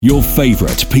Your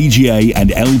favorite PGA and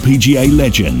LPGA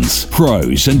legends,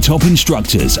 pros and top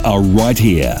instructors are right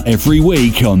here every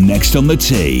week on Next on the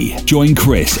Tee. Join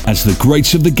Chris as the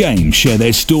greats of the game share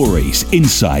their stories,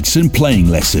 insights and playing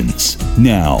lessons.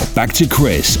 Now, back to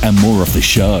Chris and more of the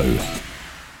show.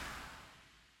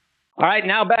 All right,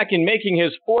 now back in making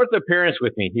his fourth appearance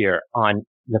with me here on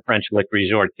the French Lick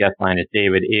Resort guest line is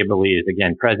David Abelese,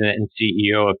 again, president and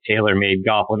CEO of TaylorMade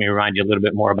Golf. Let me remind you a little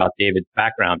bit more about David's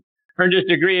background. Earned his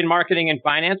degree in marketing and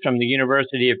finance from the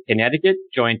University of Connecticut,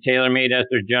 joined TaylorMade as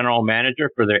their general manager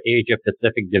for their Asia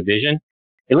Pacific division.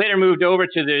 He later moved over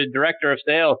to the director of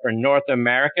sales for North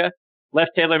America,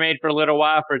 left TaylorMade for a little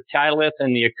while for Titleist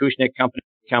and the Acushnet company,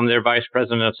 become their vice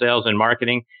president of sales and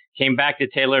marketing, came back to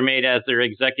TaylorMade as their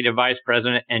executive vice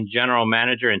president and general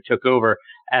manager, and took over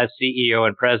as CEO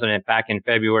and president back in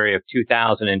February of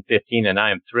 2015. And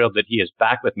I am thrilled that he is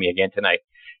back with me again tonight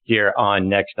here on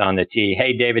Next on the Tee.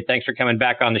 Hey, David, thanks for coming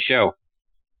back on the show.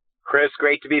 Chris,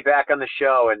 great to be back on the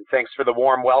show, and thanks for the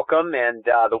warm welcome and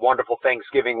the wonderful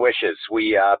Thanksgiving wishes.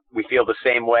 We feel the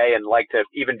same way, and like to,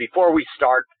 even before we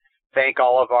start, thank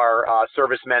all of our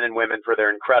servicemen and women for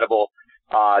their incredible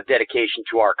dedication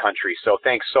to our country. So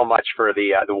thanks so much for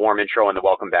the warm intro and the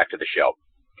welcome back to the show.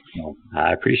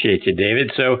 I appreciate you,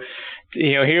 David. So,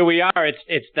 here we are.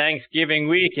 It's Thanksgiving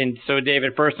week, and so,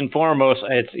 David, first and foremost,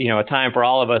 it's a time for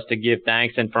all of us to give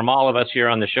thanks. And from all of us here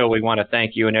on the show, we want to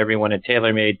thank you and everyone at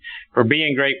TaylorMade for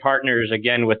being great partners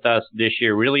again with us this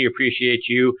year. Really appreciate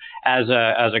you as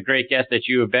a great guest that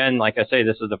you have been. Like I say,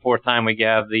 this is the fourth time we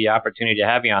have the opportunity to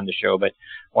have you on the show, but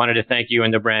wanted to thank you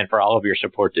and the brand for all of your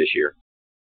support this year.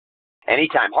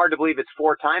 Anytime. Hard to believe it's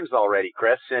 4 times already,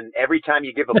 Chris. And every time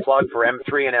you give a plug for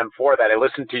M3 and M4 that I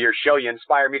listen to your show, you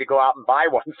inspire me to go out and buy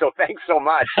one. So thanks so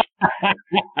much.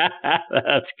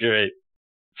 That's great.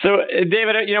 So,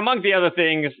 David, among the other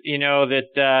things,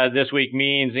 that this week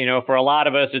means, for a lot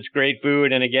of us, it's great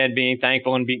food. And again, being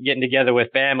thankful and getting together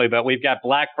with family. But we've got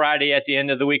Black Friday at the end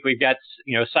of the week. We've got,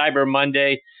 Cyber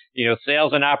Monday,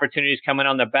 sales and opportunities coming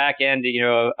on the back end,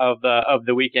 of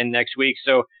the weekend next week.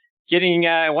 So,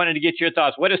 I wanted to get your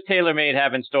thoughts. What does TaylorMade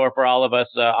have in store for all of us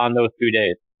on those 2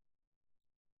 days?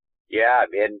 Yeah,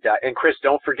 and Chris,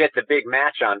 don't forget the big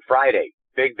match on Friday.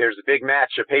 There's a big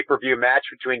match, a pay-per-view match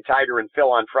between Tiger and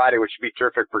Phil on Friday, which should be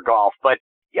terrific for golf. But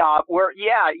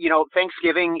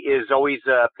Thanksgiving is always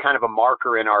kind of a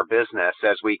marker in our business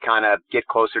as we kind of get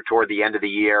closer toward the end of the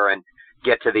year and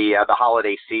get to the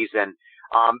holiday season.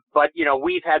 But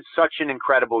we've had such an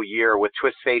incredible year with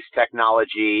twist face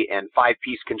technology and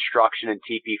 5-piece construction in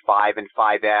TP5 and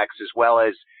 5X, as well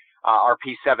as our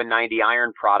P790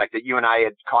 iron product that you and I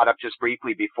had caught up just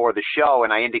briefly before the show.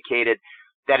 And I indicated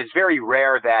that it's very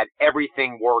rare that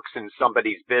everything works in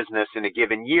somebody's business in a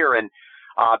given year. And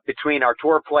between our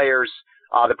tour players,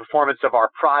 the performance of our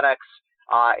products,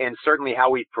 and certainly how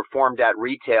we've performed at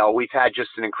retail, we've had just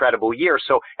an incredible year.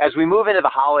 So as we move into the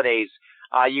holidays,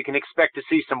 you can expect to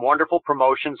see some wonderful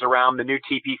promotions around the new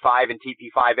TP5 and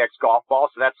TP5X golf ball.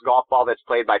 So that's a golf ball that's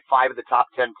played by 5 of the top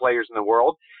 10 players in the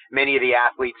world. Many of the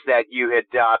athletes that you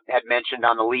had mentioned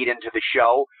on the lead into the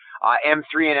show.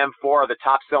 M3 and M4 are the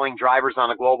top selling drivers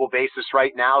on a global basis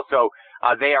right now. So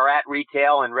they are at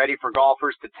retail and ready for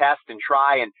golfers to test and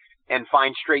try and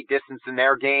find straight distance in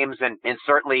their games. And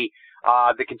certainly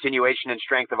the continuation and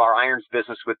strength of our irons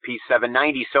business with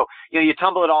P790. So, you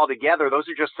tumble it all together. Those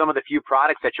are just some of the few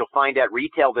products that you'll find at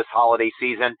retail this holiday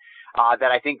season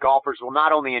that I think golfers will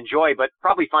not only enjoy, but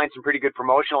probably find some pretty good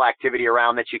promotional activity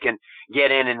around that you can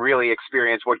get in and really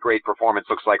experience what great performance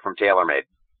looks like from TaylorMade.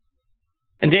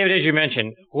 And David, as you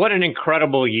mentioned, what an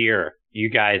incredible year you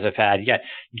guys have had. You got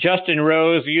Justin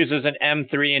Rose uses an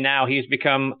M3, and now he's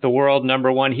become the world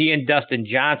number one. He and Dustin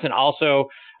Johnson, also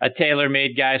a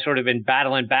TaylorMade guy, sort of been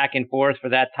battling back and forth for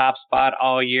that top spot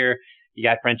all year. You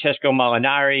got Francesco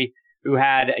Molinari, who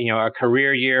had a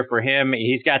career year for him.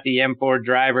 He's got the M4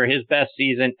 driver, his best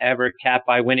season ever, capped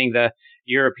by winning the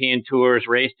European Tours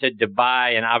race to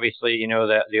Dubai, and obviously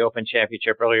the Open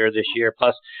Championship earlier this year.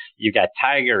 Plus, you got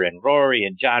Tiger and Rory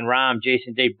and Jon Rahm,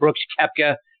 Jason Day, Brooks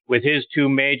Koepka with his 2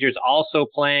 majors, also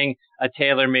playing a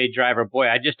TaylorMade driver. Boy,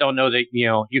 I just don't know that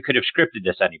you could have scripted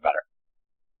this any better.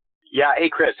 Yeah. Hey,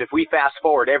 Chris, if we fast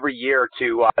forward every year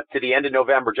to the end of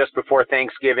November, just before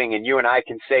Thanksgiving, and you and I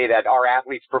can say that our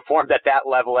athletes performed at that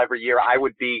level every year, I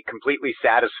would be completely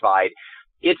satisfied.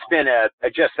 It's been a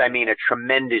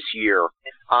tremendous year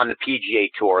on the PGA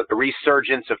Tour. The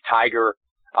resurgence of Tiger,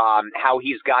 how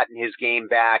he's gotten his game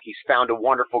back. He's found a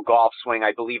wonderful golf swing.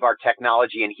 I believe our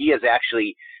technology, and he has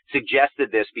actually suggested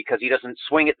this because he doesn't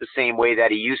swing it the same way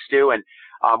that he used to. And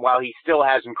while he still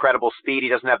has incredible speed, he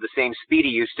doesn't have the same speed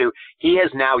he used to. He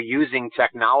is now using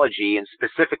technology, and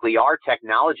specifically our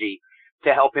technology,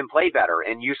 to help him play better.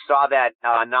 And you saw that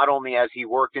not only as he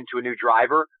worked into a new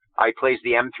driver, he plays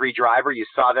the M3 driver. You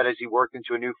saw that as he worked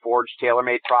into a new forged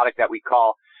TaylorMade product that we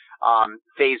call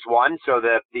Phase 1. So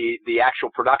the actual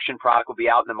production product will be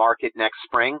out in the market next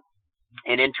spring.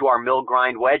 And into our mill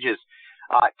grind wedges.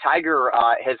 Tiger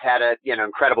has had a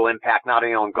incredible impact not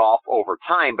only on golf over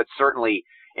time, but certainly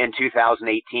in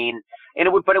 2018.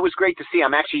 But it was great to see.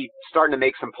 I'm actually starting to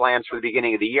make some plans for the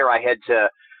beginning of the year. I head to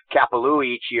Kapalua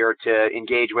each year to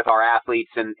engage with our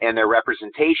athletes and their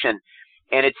representation.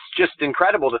 And it's just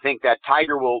incredible to think that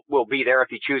Tiger will be there if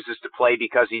he chooses to play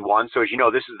because he won. So as you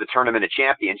know, this is the Tournament of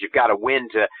Champions. You've got to win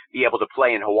to be able to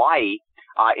play in Hawaii,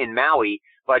 in Maui.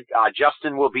 But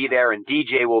Justin will be there, and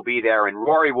DJ will be there, and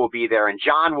Rory will be there, and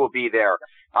Jon will be there,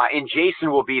 and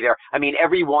Jason will be there. I mean,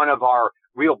 every one of our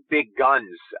real big guns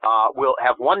will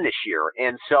have won this year.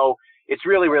 And so it's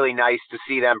really, really nice to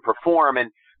see them perform.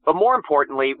 But more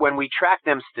importantly, when we track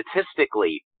them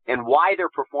statistically and why they're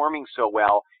performing so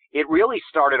well, it really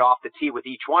started off the tee with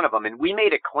each one of them. And we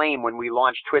made a claim when we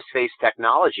launched twist face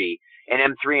technology in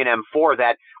M3 and M4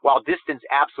 that while distance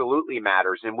absolutely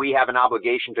matters, and we have an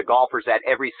obligation to golfers at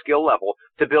every skill level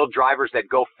to build drivers that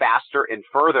go faster and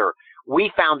further,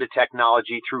 we found a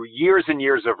technology through years and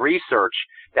years of research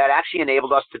that actually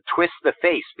enabled us to twist the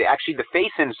face, the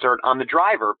face insert on the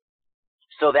driver,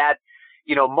 so that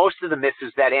most of the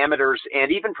misses that amateurs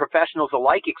and even professionals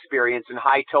alike experience in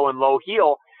high toe and low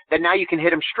heel, that now you can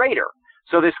hit them straighter.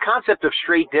 So this concept of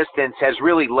straight distance has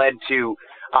really led to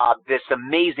this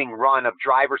amazing run of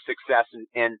driver success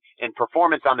and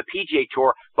performance on the PGA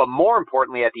Tour, but more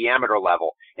importantly at the amateur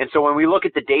level. And so when we look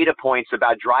at the data points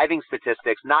about driving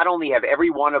statistics, not only have every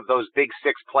one of those big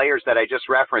six players that I just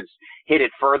referenced hit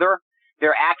it further,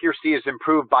 their accuracy is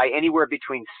improved by anywhere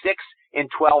between 6 and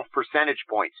 12 percentage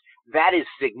points. That is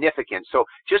significant. So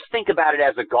just think about it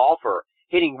as a golfer,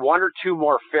 hitting one or two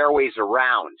more fairways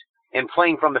around and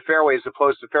playing from the fairway as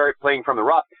opposed to playing from the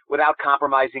rough without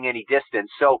compromising any distance.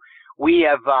 So we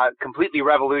have completely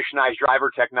revolutionized driver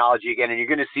technology again, and you're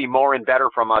going to see more and better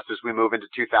from us as we move into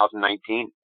 2019.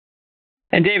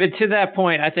 And David, to that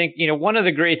point, I think one of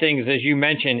the great things, as you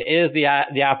mentioned, is the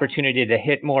opportunity to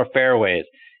hit more fairways.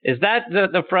 Is that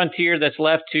the frontier that's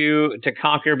left to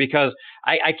conquer? Because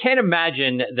I can't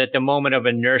imagine that the moment of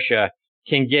inertia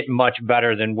can get much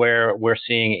better than where we're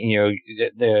seeing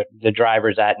the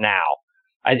drivers at now.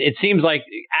 It seems like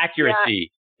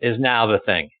accuracy is now the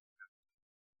thing.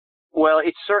 Well,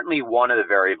 it's certainly one of the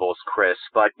variables, Chris,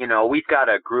 but we've got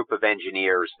a group of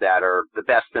engineers that are the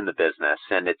best in the business,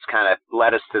 and it's kind of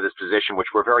led us to this position, which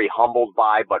we're very humbled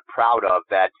by but proud of,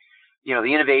 that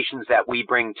the innovations that we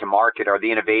bring to market are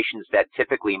the innovations that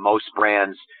typically most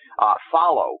brands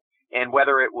follow. And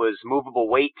whether it was movable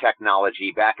weight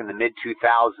technology back in the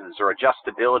mid-2000s or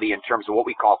adjustability in terms of what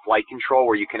we call flight control,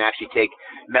 where you can actually take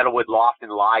metalwood loft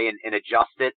and lie and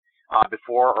adjust it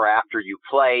before or after you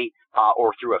play,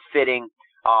 or through a fitting,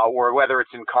 or whether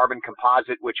it's in carbon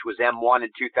composite, which was M1 in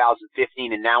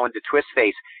 2015 and now into twist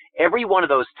face. Every one of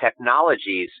those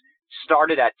technologies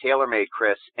started at TaylorMade,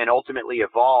 Chris, and ultimately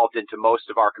evolved into most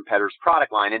of our competitors'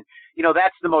 product line. And,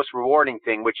 that's the most rewarding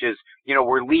thing, which is,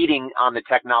 we're leading on the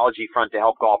technology front to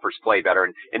help golfers play better.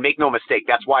 And make no mistake,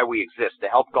 that's why we exist, to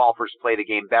help golfers play the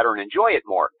game better and enjoy it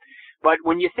more. But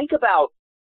when you think about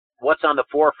what's on the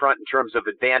forefront in terms of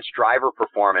advanced driver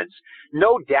performance,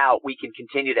 no doubt we can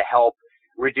continue to help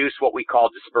reduce what we call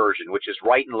dispersion, which is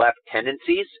right and left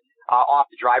tendencies off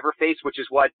the driver face, which is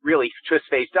what really twist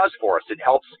face does for us. It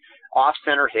helps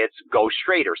off-center hits go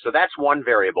straighter. So that's one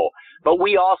variable. But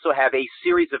we also have a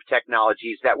series of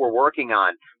technologies that we're working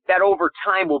on that over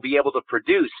time we'll be able to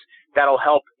produce that'll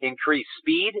help increase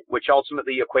speed, which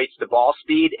ultimately equates to ball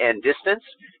speed and distance,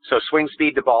 so swing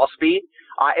speed to ball speed,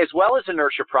 as well as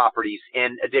inertia properties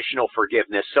and additional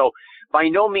forgiveness. So by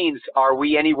no means are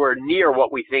we anywhere near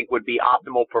what we think would be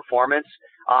optimal performance,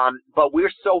 but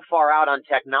we're so far out on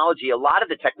technology. A lot of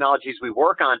the technologies we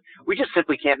work on, we just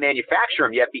simply can't manufacture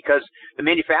them yet because the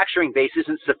manufacturing base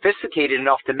isn't sophisticated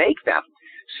enough to make them.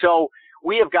 So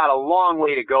we have got a long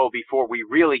way to go before we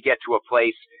really get to a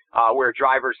place where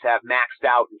drivers have maxed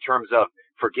out in terms of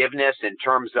forgiveness, in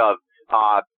terms of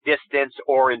distance,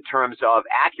 or in terms of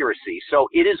accuracy. So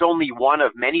it is only one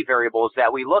of many variables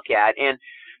that we look at. And,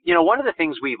 one of the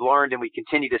things we've learned and we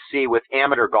continue to see with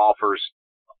amateur golfers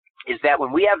is that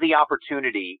when we have the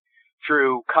opportunity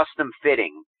through custom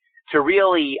fitting to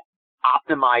really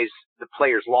optimize the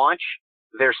player's launch,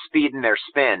 their speed, and their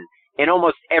spin, in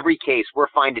almost every case, we're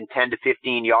finding 10 to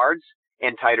 15 yards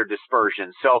and tighter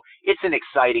dispersion. So it's an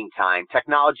exciting time.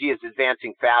 Technology is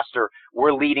advancing faster.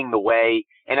 We're leading the way.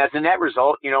 And as a net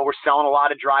result, we're selling a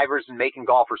lot of drivers and making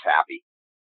golfers happy.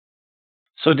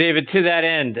 So, David, to that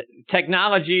end,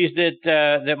 technologies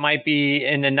that might be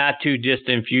in the not too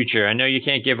distant future. I know you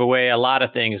can't give away a lot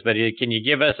of things, but can you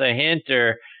give us a hint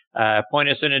or point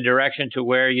us in a direction to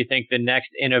where you think the next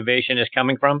innovation is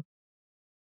coming from?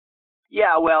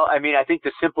 Yeah, well, I think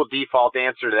the simple default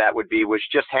answer to that was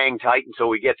just hang tight until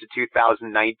we get to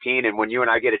 2019, and when you and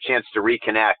I get a chance to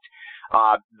reconnect,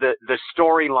 the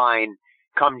storyline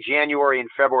come January and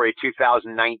February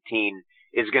 2019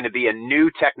 is going to be a new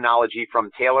technology from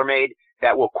TaylorMade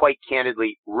that will quite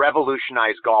candidly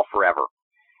revolutionize golf forever.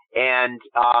 And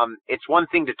it's one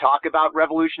thing to talk about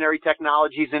revolutionary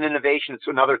technologies and innovation. It's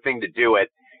another thing to do it.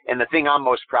 And the thing I'm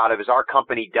most proud of is our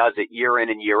company does it year in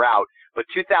and year out. But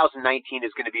 2019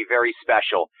 is going to be very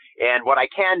special. And what I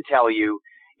can tell you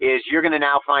is you're going to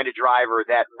now find a driver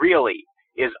that really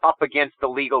is up against the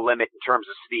legal limit in terms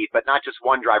of speed, but not just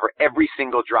one driver, every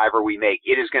single driver we make.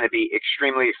 It is going to be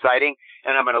extremely exciting,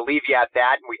 and I'm going to leave you at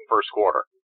that in first quarter.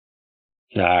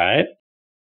 All right.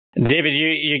 David,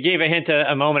 you gave a hint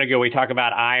a moment ago. We talk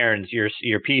about irons, your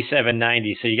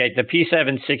P790. So you got the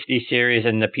P760 series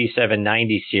and the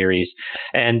P790 series,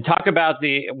 and talk about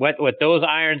what those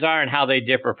irons are and how they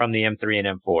differ from the M3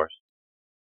 and M4s.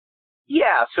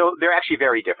 Yeah, so they're actually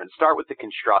very different. Start with the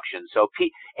construction. So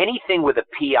anything with a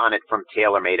P on it from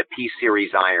TaylorMade, a P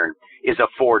series iron, is a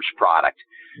forged product.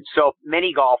 So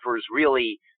many golfers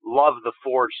really love the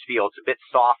forged feel. It's a bit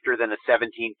softer than a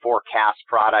 17.4 cast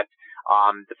product.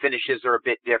 The finishes are a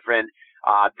bit different.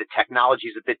 The technology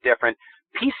is a bit different.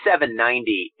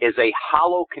 P790 is a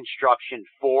hollow construction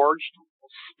forged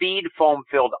speed foam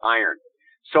filled iron.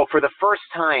 So for the first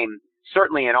time,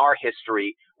 certainly in our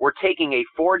history, we're taking a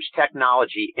forged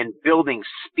technology and building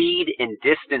speed and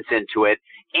distance into it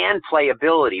and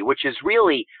playability, which is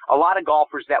really a lot of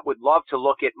golfers that would love to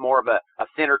look at more of a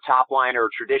thinner top line or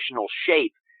a traditional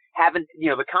shape.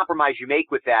 The compromise you make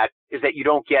with that is that you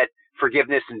don't get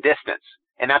forgiveness and distance.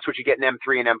 And that's what you get in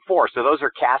M3 and M4. So those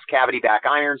are cast cavity back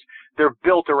irons. They're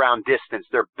built around distance.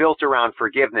 They're built around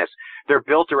forgiveness. They're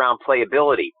built around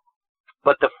playability.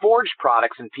 But the forged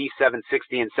products in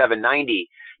P760 and 790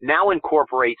 now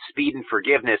incorporate speed and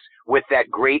forgiveness with that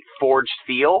great forged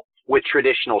feel with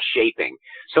traditional shaping.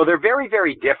 So they're very,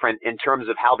 very different in terms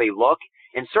of how they look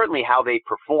and certainly how they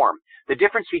perform. The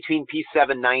difference between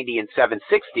P790 and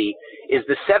 760 is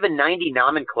the 790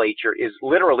 nomenclature is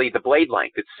literally the blade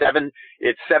length.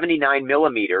 It's 79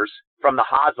 millimeters from the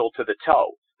hosel to the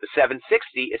toe. The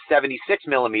 760 is 76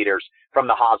 millimeters from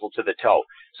the hosel to the toe.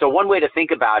 So one way to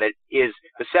think about it is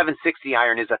the 760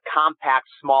 iron is a compact,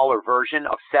 smaller version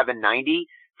of 790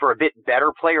 for a bit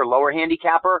better player, lower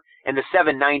handicapper, and the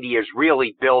 790 is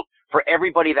really built for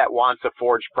everybody that wants a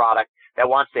forged product, that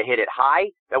wants to hit it high,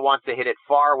 that wants to hit it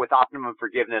far with optimum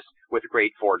forgiveness with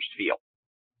great forged feel.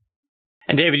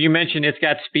 And David, you mentioned it's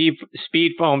got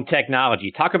speed foam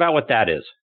technology. Talk about what that is.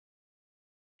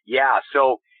 Yeah,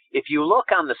 so if you look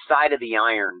on the side of the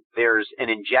iron, there's an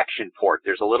injection port.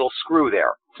 There's a little screw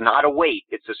there. It's not a weight.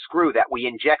 It's a screw that we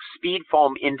inject speed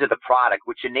foam into the product,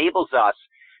 which enables us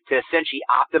to essentially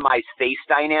optimize face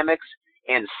dynamics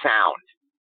and sound.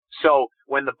 So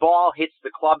when the ball hits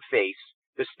the club face,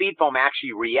 the speed foam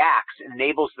actually reacts and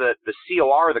enables the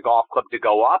COR of the golf club to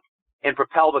go up and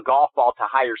propel the golf ball to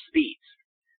higher speeds.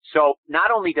 So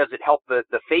not only does it help the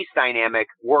face dynamic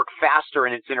work faster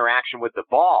in its interaction with the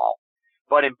ball,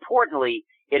 but importantly,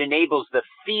 it enables the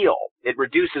feel. It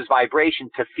reduces vibration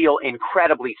to feel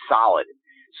incredibly solid.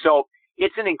 So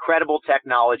it's an incredible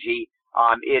technology.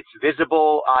 It's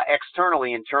visible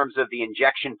externally in terms of the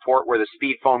injection port where the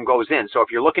speed foam goes in. So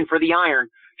if you're looking for the iron,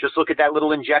 just look at that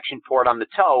little injection port on the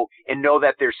toe and know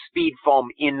that there's speed foam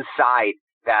inside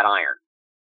that iron.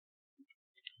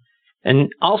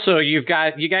 And also, you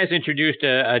guys introduced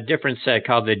a different set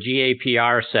called the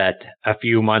GAPR set a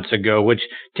few months ago, which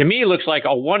to me looks like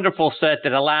a wonderful set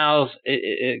that allows,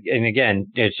 and again,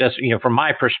 it's just, from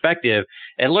my perspective,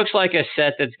 it looks like a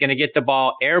set that's going to get the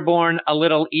ball airborne a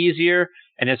little easier.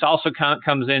 And it's also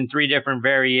comes in three different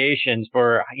variations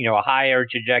for, a higher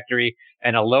trajectory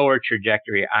and a lower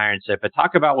trajectory iron set. But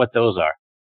talk about what those are.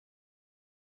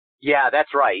 Yeah,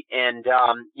 that's right. And,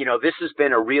 this has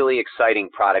been a really exciting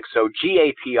product. So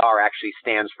GAPR actually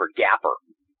stands for GAPR.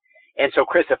 And so,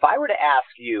 Chris, if I were to ask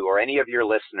you or any of your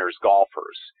listeners,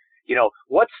 golfers,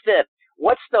 what's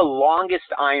the longest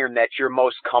iron that you're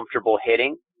most comfortable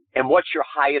hitting and what's your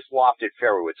highest lofted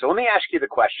fairway width? So let me ask you the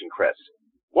question, Chris.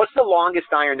 What's the longest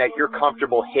iron that you're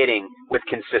comfortable hitting with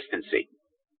consistency?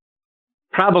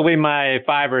 Probably my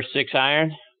 5 or 6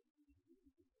 iron.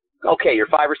 Okay, your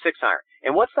 5 or 6 iron.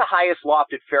 And what's the highest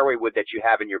lofted fairway wood that you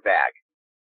have in your bag?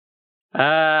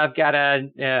 I've got a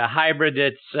hybrid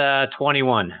that's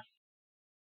 21.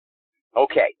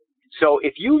 Okay. So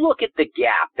if you look at the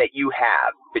gap that you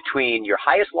have between your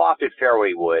highest lofted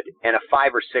fairway wood and a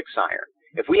 5 or 6 iron,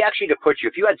 if we actually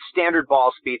if you had standard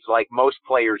ball speeds like most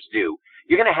players do,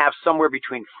 you're going to have somewhere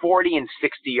between 40 and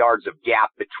 60 yards of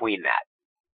gap between that.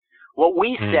 What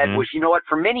we said was, you know what,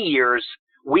 for many years,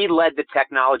 we led the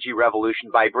technology revolution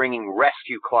by bringing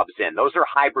rescue clubs in. Those are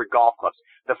hybrid golf clubs.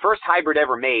 The first hybrid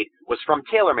ever made was from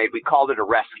TaylorMade. We called it a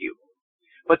rescue.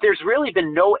 But there's really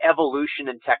been no evolution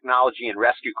in technology in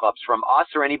rescue clubs from us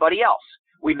or anybody else.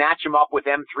 We match them up with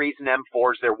M3s and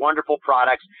M4s. They're wonderful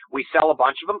products. We sell a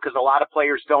bunch of them because a lot of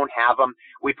players don't have them.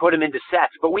 We put them into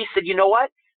sets. But we said, you know what?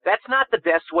 That's not the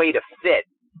best way to fit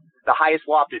the highest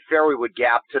lofted fairway wood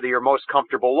gap to your most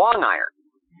comfortable long iron,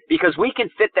 because we can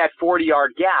fit that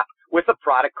 40-yard gap with a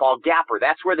product called GAPR.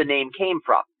 That's where the name came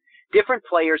from. Different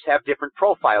players have different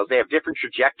profiles. They have different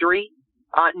trajectory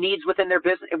needs within their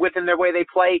business, within their way they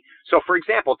play. So, for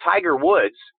example, Tiger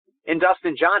Woods and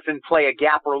Dustin Johnson play a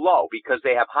GAPR low because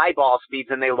they have high ball speeds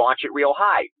and they launch it real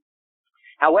high.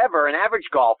 However, an average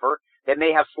golfer that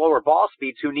may have slower ball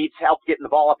speeds who needs help getting the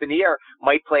ball up in the air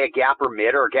might play a GAPR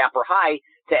mid or a GAPR high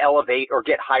to elevate or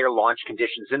get higher launch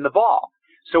conditions in the ball.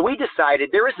 So we decided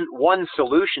there isn't one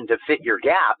solution to fit your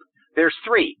gap. There's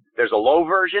 3. There's a low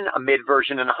version, a mid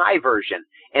version, and a high version.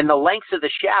 And the lengths of the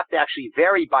shaft actually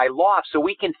vary by loft, so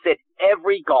we can fit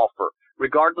every golfer,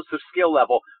 regardless of skill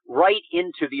level, right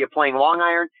into the playing long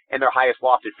iron and their highest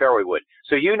lofted fairway wood.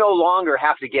 So you no longer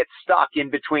have to get stuck in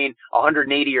between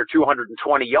 180 or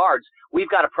 220 yards. We've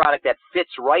got a product that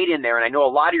fits right in there. And I know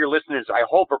a lot of your listeners, I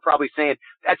hope, are probably saying,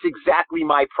 that's exactly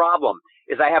my problem,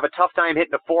 is I have a tough time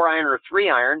hitting a 4 iron or a 3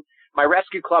 iron. My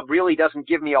rescue club really doesn't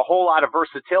give me a whole lot of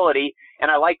versatility, and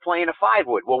I like playing a 5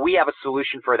 wood. Well, we have a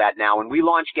solution for that now, and we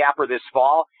launched GAPR this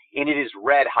fall, and it is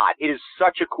red hot. It is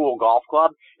such a cool golf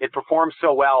club. It performs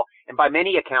so well, and by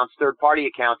many accounts, third-party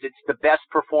accounts, it's the best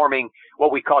performing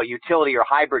what we call utility or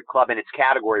hybrid club in its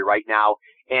category right now,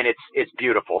 and it's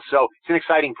beautiful. So it's an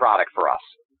exciting product for us.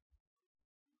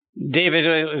 David,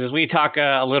 as we talked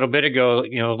a little bit ago,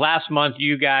 last month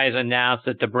you guys announced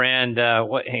that the brand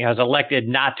has elected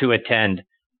not to attend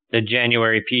the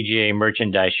January PGA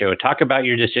Merchandise Show. Talk about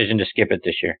your decision to skip it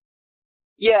this year.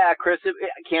 Yeah, Chris,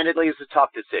 candidly, it's a tough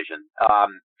decision.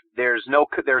 There's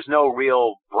no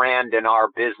real brand in our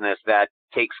business that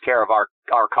takes care of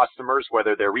our customers,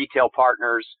 whether they're retail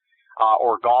partners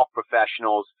or golf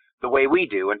professionals, the way we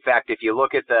do. In fact, if you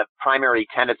look at the primary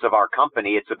tenets of our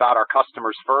company, it's about our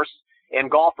customers first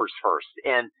and golfers first,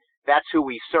 and that's who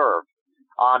we serve.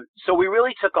 So we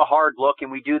really took a hard look,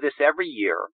 and we do this every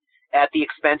year, at the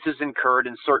expenses incurred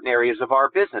in certain areas of our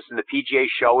business. And the PGA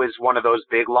show is one of those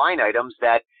big line items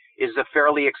that is a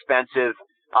fairly expensive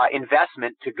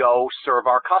investment to go serve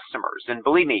our customers. And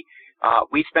believe me,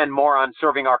 we spend more on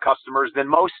serving our customers than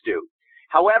most do.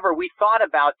 However, we thought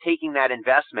about taking that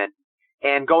investment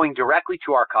and going directly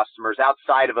to our customers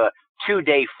outside of a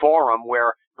 2-day forum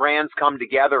where brands come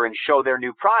together and show their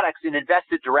new products, and invest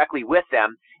it directly with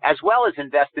them, as well as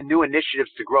invest in new initiatives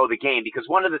to grow the game. Because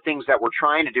one of the things that we're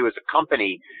trying to do as a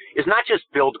company is not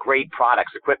just build great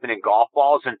products, equipment, and golf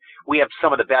balls, and we have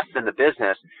some of the best in the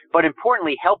business, but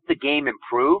importantly, help the game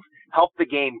improve, help the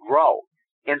game grow.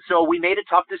 And so we made a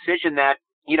tough decision that,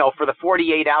 for the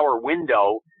 48-hour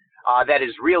window that is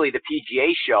really the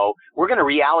PGA show, we're going to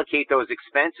reallocate those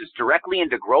expenses directly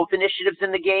into growth initiatives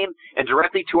in the game and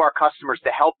directly to our customers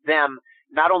to help them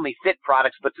not only fit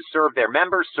products, but to serve their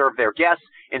members, serve their guests,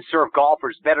 and serve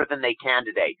golfers better than they can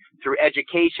today through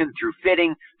education, through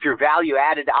fitting, through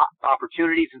value-added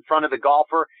opportunities in front of the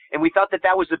golfer. And we thought that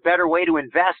that was a better way to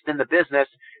invest in the business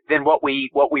than what we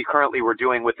currently were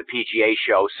doing with the PGA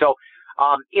show. So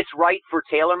it's right for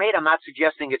TaylorMade. I'm not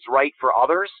suggesting it's right for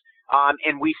others.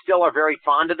 And we still are very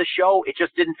fond of the show. It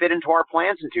just didn't fit into our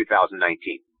plans in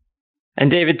 2019. And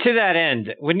David, to that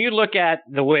end, when you look at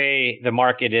the way the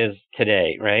market is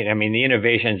today, right? I mean, the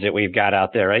innovations that we've got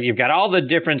out there, right? You've got all the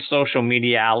different social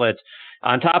media outlets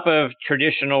on top of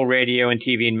traditional radio and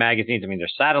TV and magazines. I mean,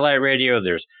 there's satellite radio,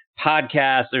 there's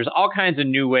podcasts, there's all kinds of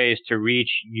new ways to reach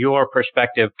your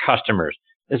prospective customers.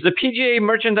 Is the PGA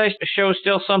Merchandise Show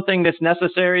still something that's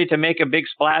necessary to make a big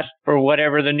splash for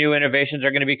whatever the new innovations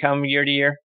are going to become year to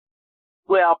year?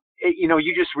 Well,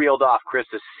 you just reeled off, Chris,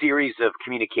 a series of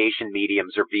communication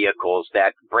mediums or vehicles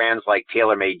that brands like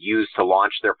TaylorMade use to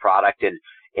launch their product. And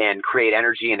and create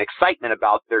energy and excitement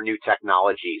about their new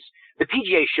technologies. The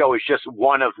PGA Show is just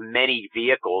one of many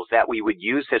vehicles that we would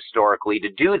use historically to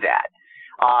do that.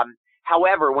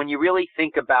 However, when you really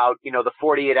think about, the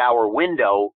 48-hour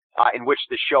window in which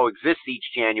the show exists each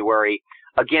January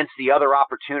against the other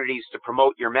opportunities to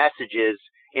promote your messages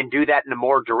and do that in a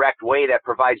more direct way that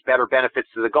provides better benefits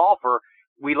to the golfer,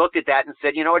 we looked at that and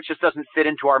said, it just doesn't fit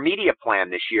into our media plan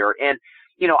this year. And,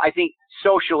 I think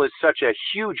social is such a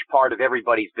huge part of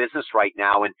everybody's business right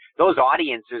now. And those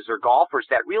audiences are golfers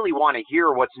that really want to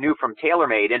hear what's new from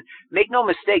TaylorMade. And make no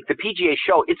mistake, the PGA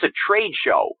Show, it's a trade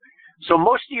show. So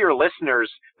most of your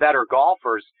listeners that are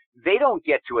golfers, they don't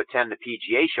get to attend the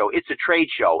PGA Show. It's a trade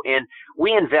show. And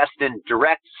we invest in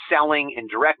direct selling and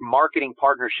direct marketing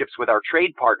partnerships with our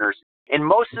trade partners. And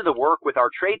most of the work with our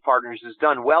trade partners is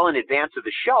done well in advance of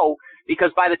the show,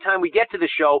 because by the time we get to the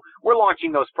show, we're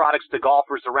launching those products to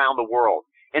golfers around the world.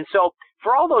 And so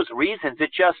for all those reasons,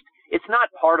 it's not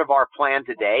part of our plan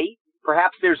today.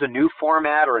 Perhaps there's a new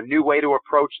format or a new way to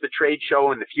approach the trade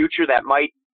show in the future that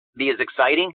might be as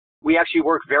exciting. We actually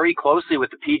work very closely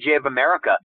with the PGA of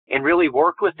America and really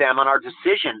worked with them on our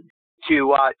decision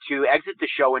to exit the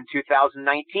show in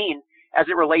 2019 as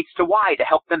it relates to why, to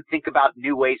help them think about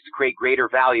new ways to create greater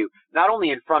value, not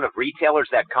only in front of retailers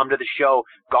that come to the show,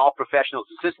 golf professionals,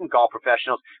 assistant golf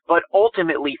professionals, but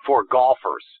ultimately for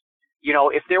golfers.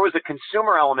 If there was a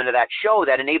consumer element of that show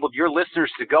that enabled your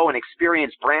listeners to go and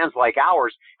experience brands like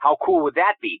ours, how cool would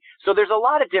that be? So there's a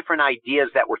lot of different ideas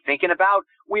that we're thinking about.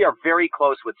 We are very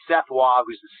close with Seth Waugh,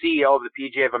 who's the CEO of the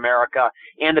PGA of America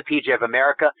and the PGA of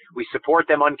America. We support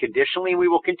them unconditionally, and we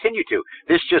will continue to.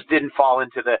 This just didn't fall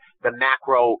into the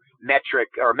macro metric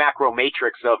or macro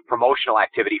matrix of promotional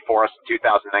activity for us in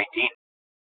 2019.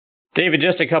 David,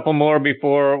 just a couple more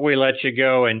before we let you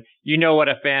go. And you know what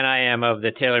a fan I am of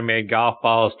the TaylorMade golf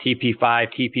balls, TP5,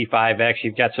 TP5X.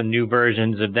 You've got some new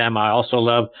versions of them. I also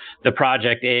love the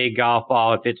Project A golf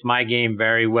ball. It fits my game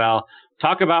very well.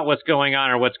 Talk about what's going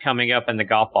on or what's coming up in the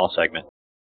golf ball segment.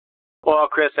 Well,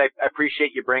 Chris, I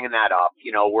appreciate you bringing that up.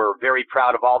 We're very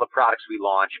proud of all the products we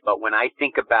launch, but when I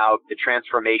think about the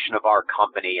transformation of our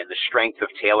company and the strength of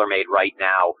TaylorMade right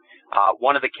now,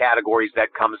 one of the categories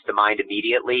that comes to mind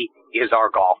immediately is our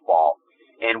golf ball.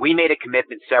 And we made a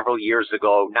commitment several years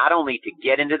ago, not only to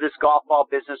get into this golf ball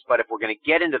business, but if we're going to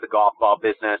get into the golf ball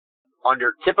business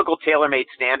under typical TaylorMade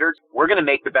standards, we're going to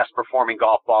make the best performing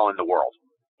golf ball in the world.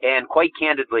 And quite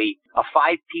candidly, a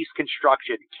 5-piece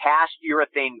construction cast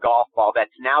urethane golf ball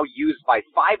that's now used by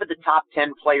 5 of the top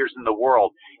 10 players in the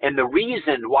world. And the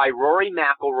reason why Rory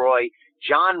McIlroy,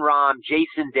 Jon Rahm,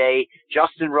 Jason Day,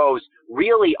 Justin Rose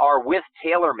really are with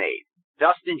TaylorMade,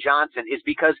 Dustin Johnson, is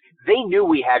because they knew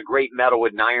we had great metal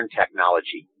and iron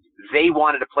technology. They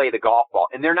wanted to play the golf ball,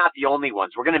 and they're not the only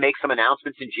ones. We're going to make some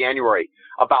announcements in January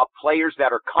about players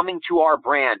that are coming to our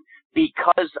brand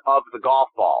because of the golf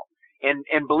ball.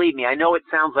 And believe me, I know it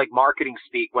sounds like marketing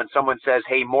speak when someone says,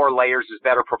 hey, more layers is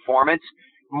better performance.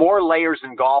 More layers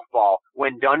in golf ball,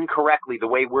 when done correctly the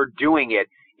way we're doing it,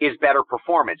 is better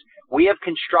performance. We have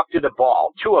constructed a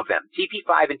ball, 2 of them,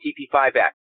 TP5 and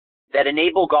TP5X, that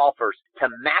enable golfers to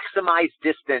maximize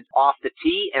distance off the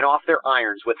tee and off their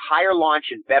irons with higher launch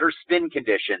and better spin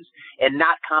conditions and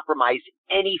not compromise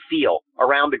any feel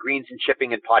around the greens and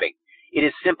chipping and putting. It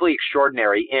is simply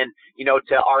extraordinary. And,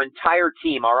 to our entire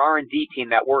team, our R&D team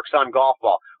that works on golf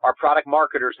ball, our product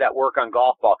marketers that work on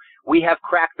golf ball, we have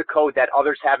cracked the code that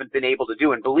others haven't been able to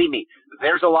do. And believe me,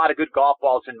 there's a lot of good golf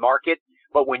balls in market.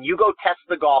 But when you go test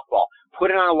the golf ball,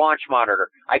 put it on a launch monitor,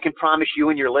 I can promise you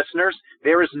and your listeners,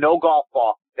 there is no golf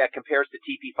ball that compares to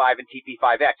TP5 and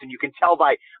TP5X. And you can tell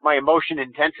by my emotion and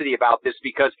intensity about this,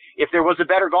 because if there was a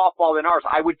better golf ball than ours,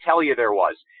 I would tell you there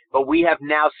was. But we have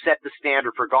now set the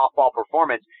standard for golf ball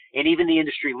performance, and even the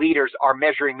industry leaders are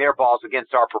measuring their balls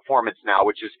against our performance now,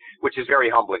 which is very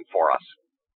humbling for us.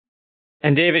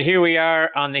 And David, here we are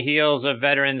on the heels of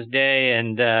Veterans Day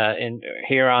and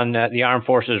here on the Armed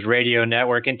Forces Radio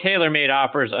Network. And TaylorMade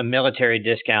offers a military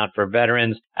discount for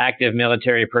veterans, active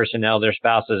military personnel, their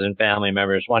spouses, and family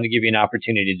members. Wanted to give you an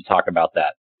opportunity to talk about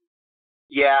that.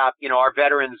 Yeah, our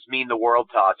veterans mean the world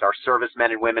to us. Our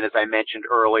servicemen and women, as I mentioned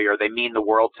earlier, they mean the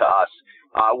world to us.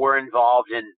 We're involved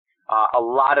in a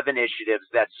lot of initiatives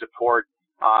that support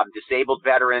disabled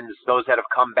veterans, those that have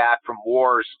come back from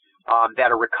wars,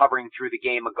 that are recovering through the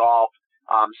game of golf.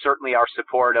 Certainly our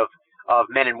support of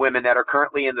men and women that are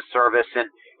currently in the service. And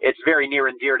it's very near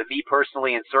and dear to me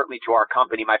personally, and certainly to our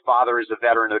company. My father is a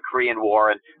veteran of the Korean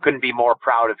War and couldn't be more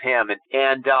proud of him.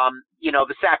 And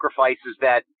the sacrifices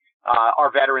that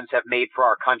our veterans have made for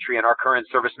our country and our current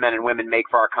servicemen and women make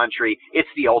for our country, it's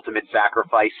the ultimate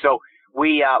sacrifice. So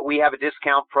we have a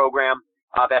discount program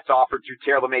that's offered through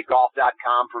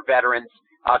TaylorMadeGolf.com for veterans,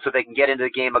 so they can get into the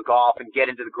game of golf and get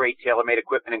into the great TaylorMade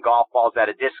equipment and golf balls at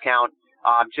a discount.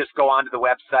 Just go onto the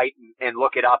website and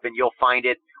look it up, and you'll find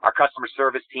it. Our customer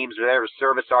service teams are there to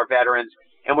service our veterans,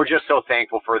 and we're just so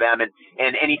thankful for them. And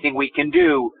anything we can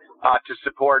do to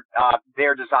support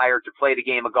their desire to play the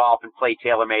game of golf and play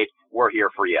TaylorMade, we're here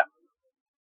for you.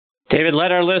 David,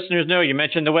 let our listeners know, you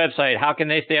mentioned the website. How can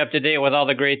they stay up to date with all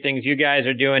the great things you guys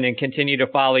are doing and continue to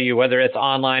follow you, whether it's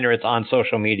online or it's on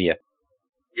social media?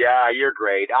 Yeah, you're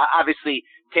great. Obviously,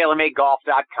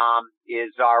 TaylorMadeGolf.com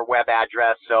is our web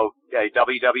address, so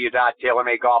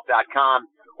www.TaylorMadeGolf.com,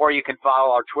 or you can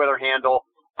follow our Twitter handle,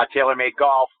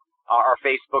 TaylorMadeGolf, our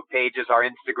Facebook pages, our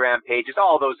Instagram pages.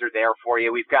 All those are there for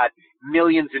you. We've got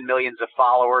millions and millions of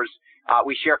followers.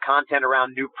 We share content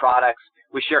around new products.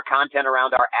 We share content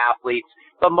around our athletes.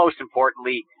 But most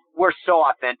importantly, we're so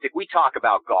authentic. We talk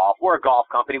about golf. We're a golf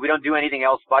company. We don't do anything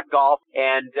else but golf.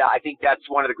 And I think that's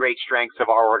one of the great strengths of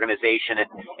our organization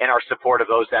and our support of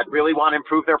those that really want to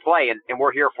improve their play. And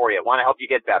we're here for you. Want to help you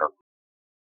get better.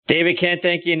 David, can't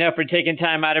thank you enough for taking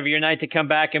time out of your night to come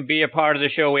back and be a part of the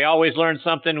show. We always learn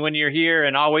something when you're here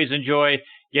and always enjoy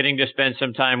getting to spend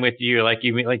some time with you. Like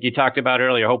you talked about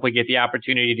earlier, hopefully get the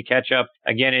opportunity to catch up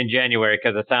again in January,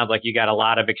 because it sounds like you got a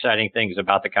lot of exciting things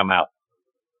about to come out.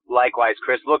 Likewise,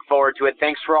 Chris. Look forward to it.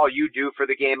 Thanks for all you do for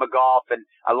the game of golf, and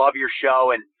I love your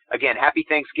show. And again, happy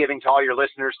Thanksgiving to all your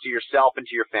listeners, to yourself, and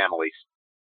to your families.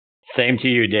 Same to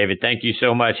you, David. Thank you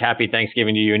so much. Happy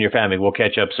Thanksgiving to you and your family. We'll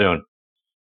catch up soon.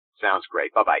 Sounds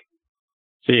great. Bye-bye.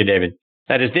 See you, David.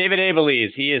 That is David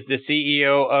Abelese. He is the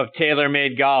CEO of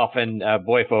TaylorMade Golf. And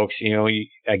boy, folks,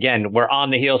 again, we're on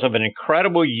the heels of an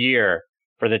incredible year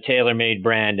for the TaylorMade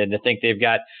brand. And to think they've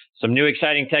got some new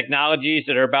exciting technologies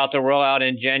that are about to roll out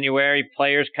in January,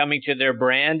 players coming to their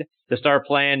brand to start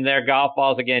playing their golf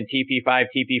balls. Again, TP5,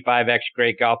 TP5X,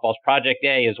 great golf balls. Project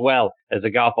A as well as a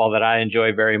golf ball that I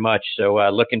enjoy very much. So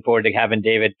looking forward to having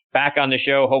David back on the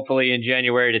show, hopefully in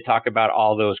January, to talk about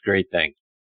all those great things.